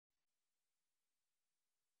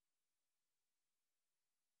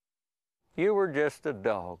You were just a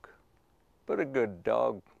dog, but a good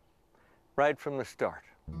dog, right from the start.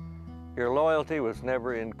 Your loyalty was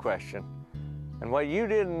never in question. And what you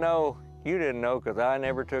didn't know because I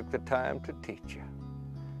never took the time to teach you.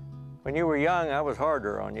 When you were young, I was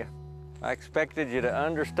harder on you. I expected you to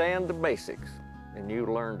understand the basics, and you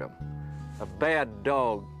learned them. A bad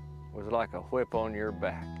dog was like a whip on your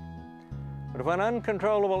back. But if an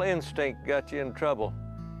uncontrollable instinct got you in trouble,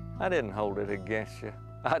 I didn't hold it against you.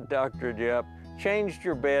 I doctored you up, changed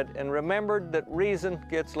your bed, and remembered that reason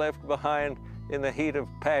gets left behind in the heat of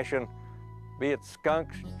passion, be it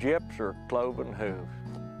skunks, gyps, or cloven hooves.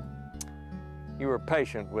 You were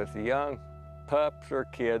patient with the young, pups or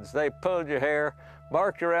kids. They pulled your hair,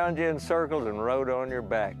 barked around you in circles, and rode on your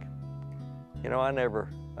back. You know, I never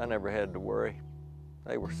had to worry.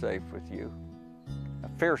 They were safe with you. A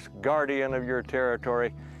fierce guardian of your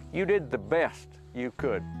territory, you did the best you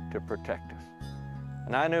could to protect us.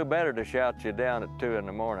 And I knew better to shout you down at 2 in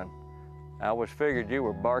the morning. I always figured you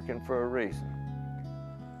were barking for a reason.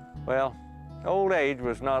 Well, old age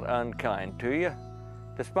was not unkind to you.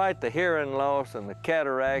 Despite the hearing loss and the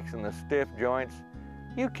cataracts and the stiff joints,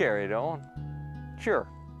 you carried on. Sure,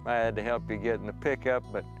 I had to help you get in the pickup,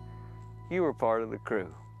 but you were part of the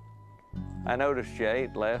crew. I noticed you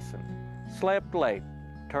ate less and slept late,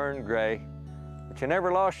 turned gray, but you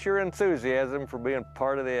never lost your enthusiasm for being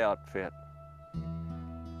part of the outfit.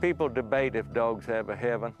 People debate if dogs have a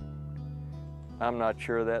heaven. I'm not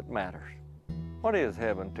sure that matters. What is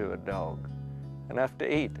heaven to a dog? Enough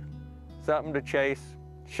to eat, something to chase,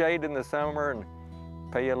 shade in the summer,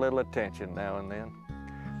 and pay a little attention now and then.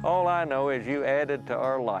 All I know is you added to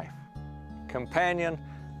our life. Companion,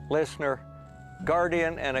 listener,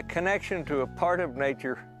 guardian, and a connection to a part of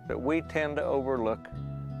nature that we tend to overlook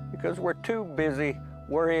because we're too busy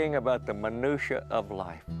worrying about the minutia of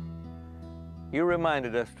life. You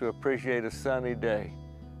reminded us to appreciate a sunny day,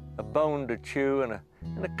 a bone to chew, and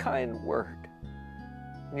a kind word.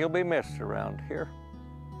 And you'll be missed around here.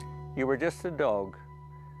 You were just a dog,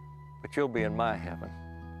 but you'll be in my heaven.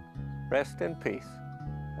 Rest in peace,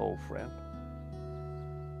 old friend.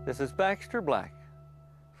 This is Baxter Black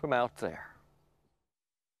from out there.